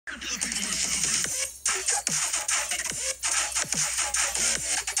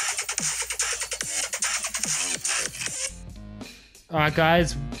Alright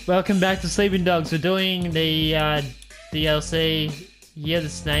guys, welcome back to Sleeping Dogs. We're doing the DLC Year of the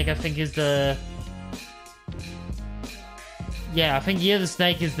Snake, I think is the... Yeah, I think Year of the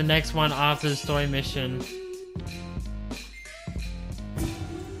Snake is the next one after the story mission.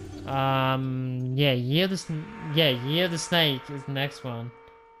 Yeah, Year of the Snake is the next one.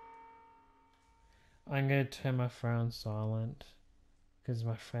 I'm gonna turn my phone on silent because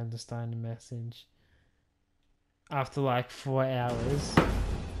my friends are starting to message. After like 4 hours.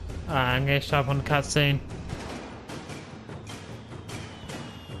 I'm gonna stop on the cutscene.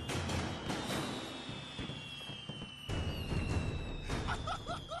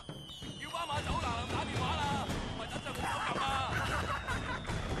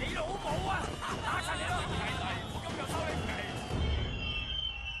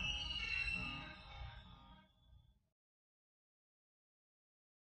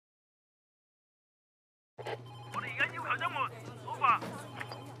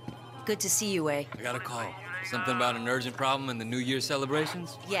 Good to see you, Wei. I got a call. Something about an urgent problem in the New Year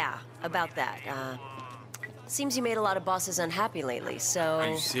celebrations? Yeah, about that. Seems you made a lot of bosses unhappy lately, so... Are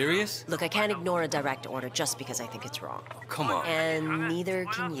you serious? Look, I can't ignore a direct order just because I think it's wrong. Come on. And neither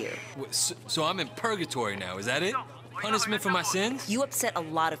can you. So I'm in purgatory now, is that it? Punishment for my sins? You upset a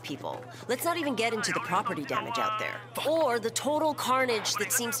lot of people. Let's not even get into the property damage out there. Or the total carnage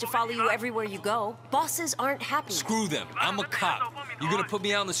that seems to follow you everywhere you go. Bosses aren't happy. Screw them. I'm a cop. You gonna put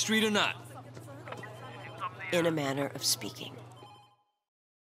me out on the street or not? In a manner of speaking.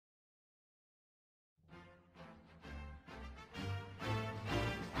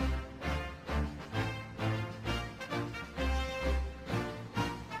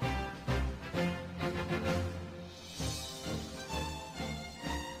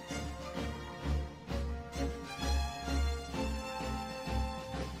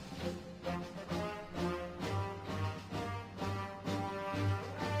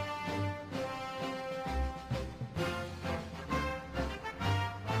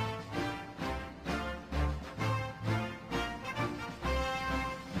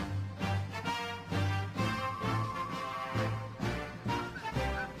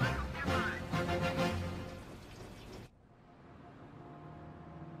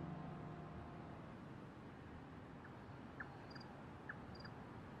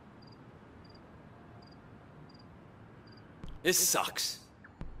 This sucks.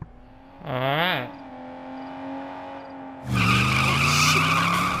 Alright.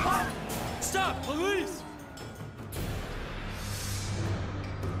 Stop! Police!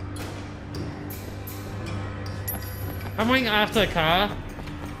 I'm waiting after a car.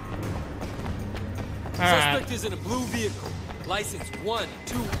 Alright. Suspect is in a blue vehicle. License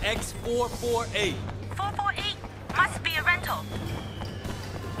 12X448. 448 must be a rental.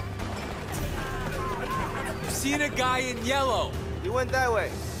 Seen a guy in yellow. He went that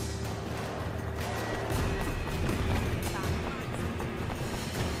way.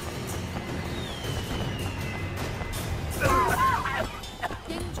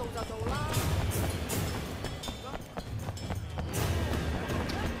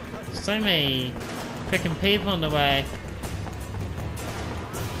 So many freaking people on the way.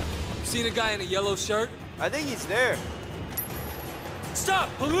 Seen a guy in a yellow shirt? I think he's there. Stop!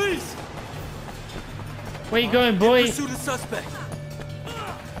 Police! Where you going, boy? Pursue the suspect.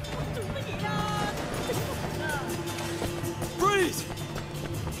 Freeze!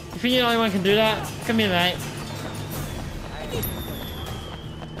 You think you're the only one who can do that? Come here, mate.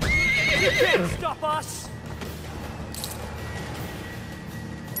 You can't stop us!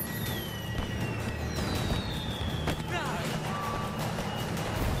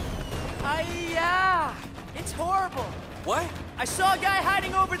 Yeah, it's horrible. What? I saw a guy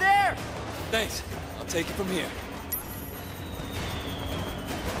hiding over there. Thanks. I'll take it from here.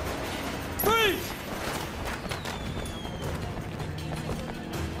 Freeze!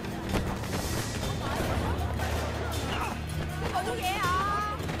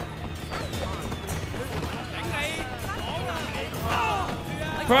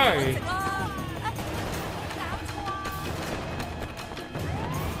 Bro!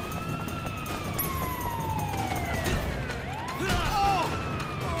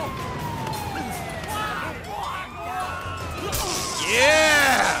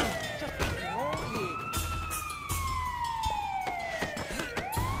 Yeah!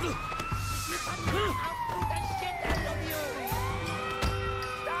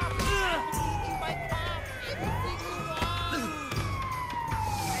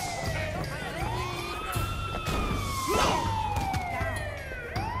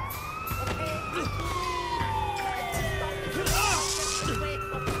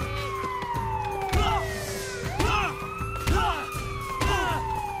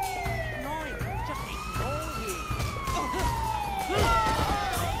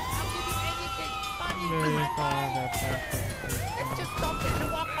 Really far that perfect. Just stop it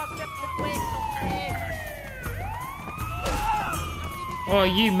and walk up the way. Oh,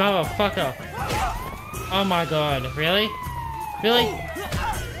 you motherfucker! Oh my god, really? Really?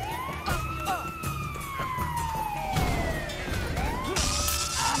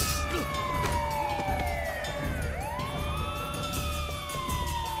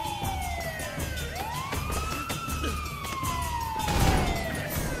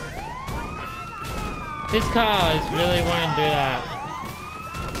 This car is really wanting to do that.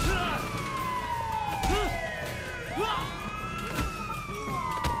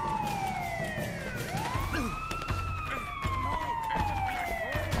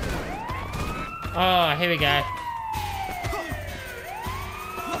 Oh, here we go.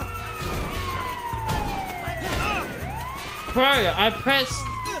 Bro, I pressed...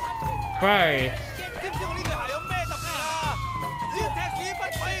 Bro.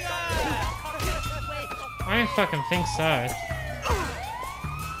 I don't fucking think so.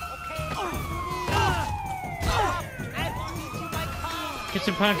 Get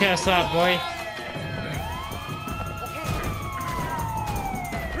your punk ass up, boy.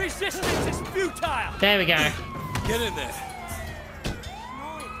 Resistance is futile. There we go. Get in there.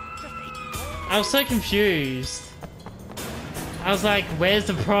 I was so confused. I was like, where's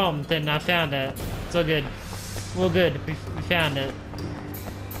the prompt? Then I found it. It's all good. We're good. We found it.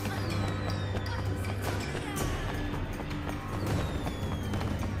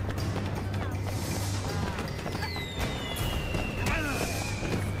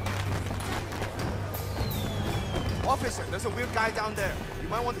 Officer, there's a weird guy down there. You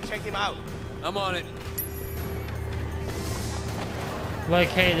might want to check him out. I'm on it.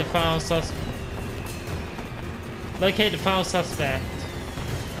 Locate the final suspect. Locate the final suspect.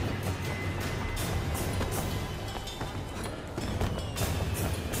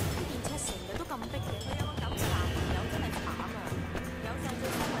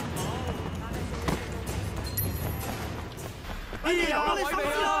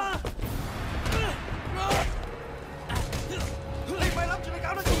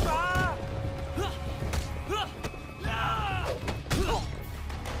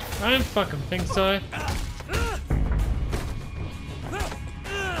 I don't fucking think so.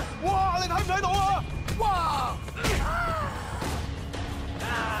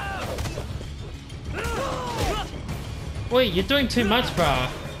 Wait, you're doing too much, bro.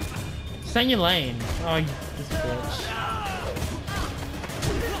 Stay in your lane. Oh, this bitch.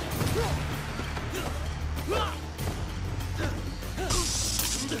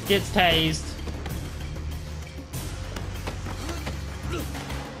 Gets tased.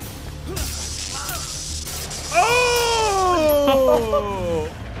 Oh!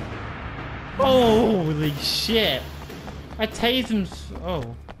 Holy shit! I tased him.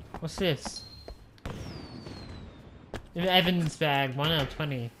 Oh, what's this? Evidence bag, 1 out of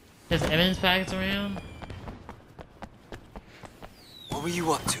 20. There's evidence bags around? What were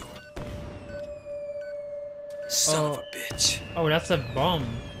you up to? Son of a bitch. Oh, that's a bomb.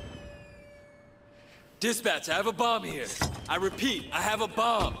 Dispatch, I have a bomb here. I repeat, I have a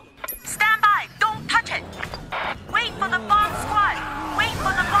bomb. Stand by! Don't touch it! Wait for the bomb squad! Wait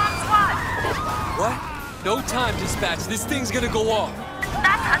for the bomb squad! What? No time, dispatch. This thing's gonna go off.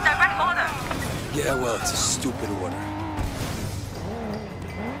 That's a direct order. Yeah, well, it's a stupid order.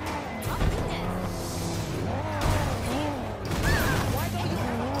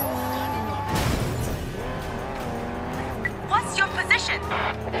 What's your position?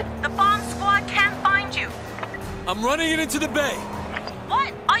 The bomb squad can't find you. I'm running it into the bay.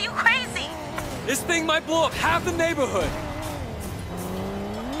 What? Are you crazy? This thing might blow up half the neighborhood.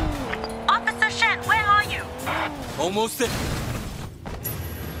 Officer Shen, where are you? Almost there.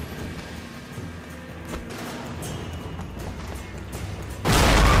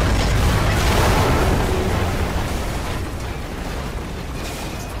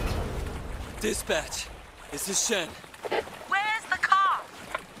 Dispatch, this is Shen. Where's the car?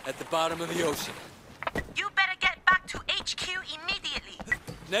 At the bottom of the ocean. You better get back to HQ immediately.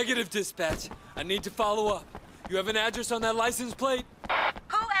 Negative, dispatch. I need to follow up. You have an address on that license plate?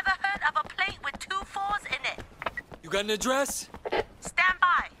 Who ever heard of a plate with 2 4s in it? You got an address? Stand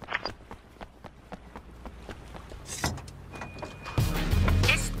by.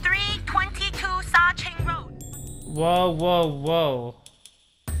 It's 322 Sa Ching Road. Whoa, whoa, whoa.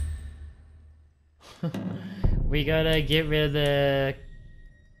 We gotta get rid of the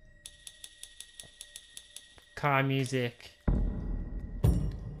car music.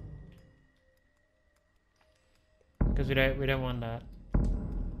 Because we don't want that.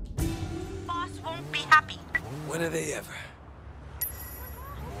 Boss won't be happy. When are they ever?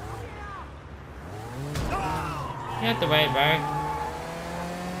 You have to wait, bro.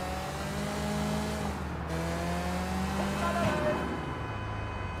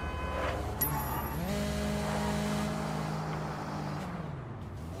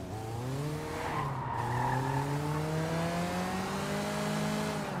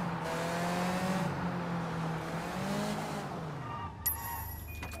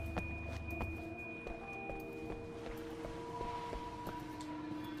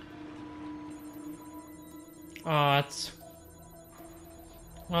 Oh, it's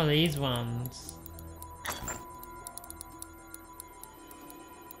one of these ones.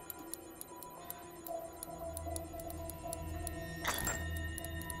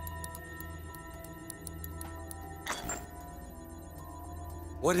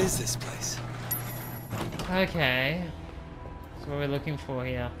 What is this place? Okay. That's what we're looking for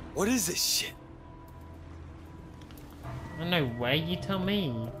here. What is this shit? No way, you tell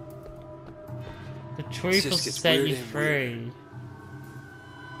me. The truth will just gets set weird you and free.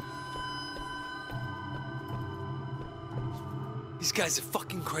 These guys are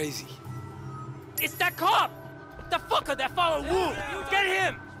fucking crazy. It's that cop! The fucker that followed Wu! Get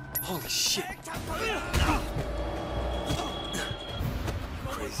him! Holy shit.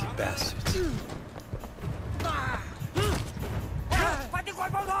 Crazy bastards.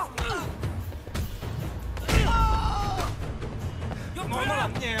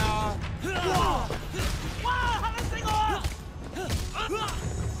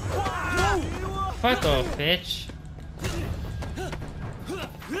 Fuck off, bitch.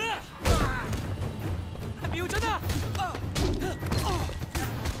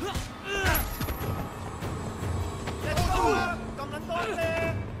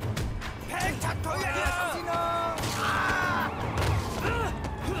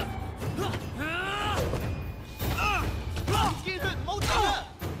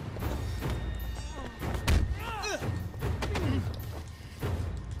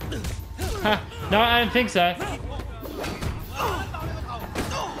 Huh, no, I don't think so.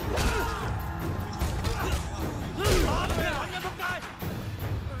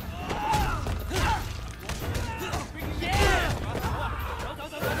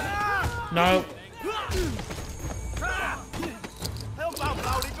 No. 喺度鬧唔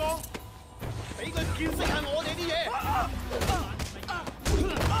鬧你哥？俾佢見識下我哋啲嘢。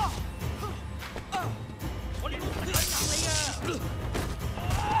我哋都唔係鬧你啊！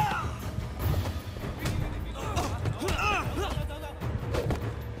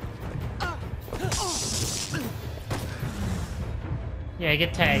 Yeah,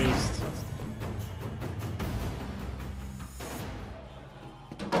 get tased.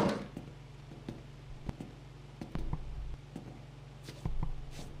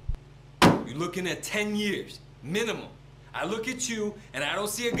 You're looking at 10 years, minimum. I look at you, and I don't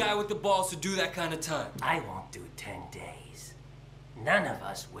see a guy with the balls to do that kind of time. I won't do 10 days. None of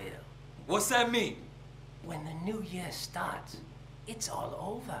us will. What's that mean? When the new year starts, it's all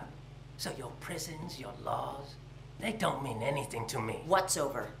over. So your prisons, your laws, they don't mean anything to me. What's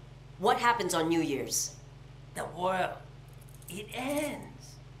over? What happens on New Year's? The world, it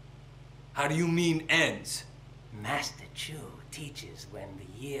ends. How do you mean ends? Master Chu teaches when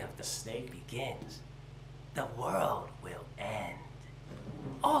the year of the snake begins, the world will end.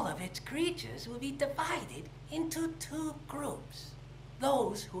 All of its creatures will be divided into two groups.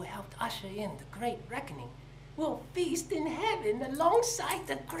 Those who helped usher in the Great Reckoning will feast in heaven alongside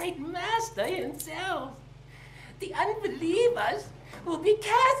the Great Master himself. The unbelievers will be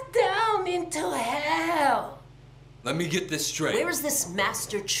cast down into hell. Let me get this straight. Where is this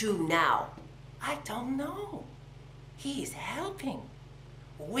Master Chu now? I don't know. He's helping.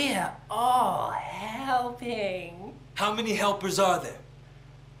 We're all helping. How many helpers are there?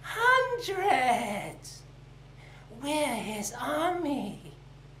 Hundreds. We're his army.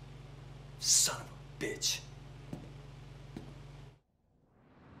 Son of a bitch.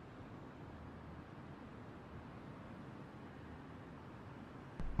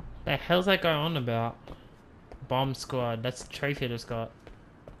 The hell's that going on about? Bomb squad, that's the trophy I just got.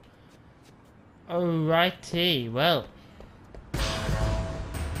 Alrighty, well.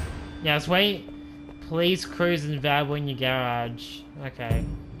 Yeah, let's wait. Police cruising available in your garage. Okay.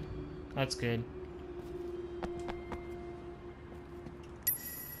 That's good.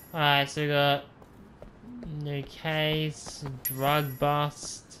 Alright, so we got new case, drug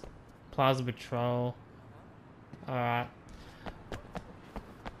bust, plaza patrol. Alright.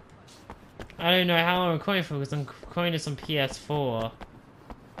 I don't know how long I'm recording for because I'm recording this on PS4.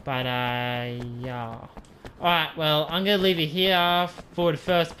 But, yeah. Alright, well, I'm gonna leave it here for the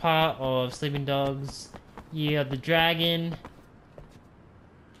first part of Sleeping Dogs Year of the Dragon.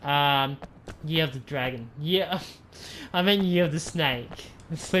 Year of the Dragon. Yeah. I meant Year of the Snake.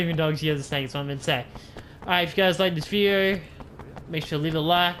 The Sleeping Dogs Year of the Snake is what I meant to say. Alright, if you guys like this video, make sure to leave a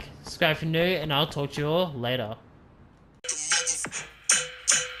like, subscribe if you're new, and I'll talk to you all later.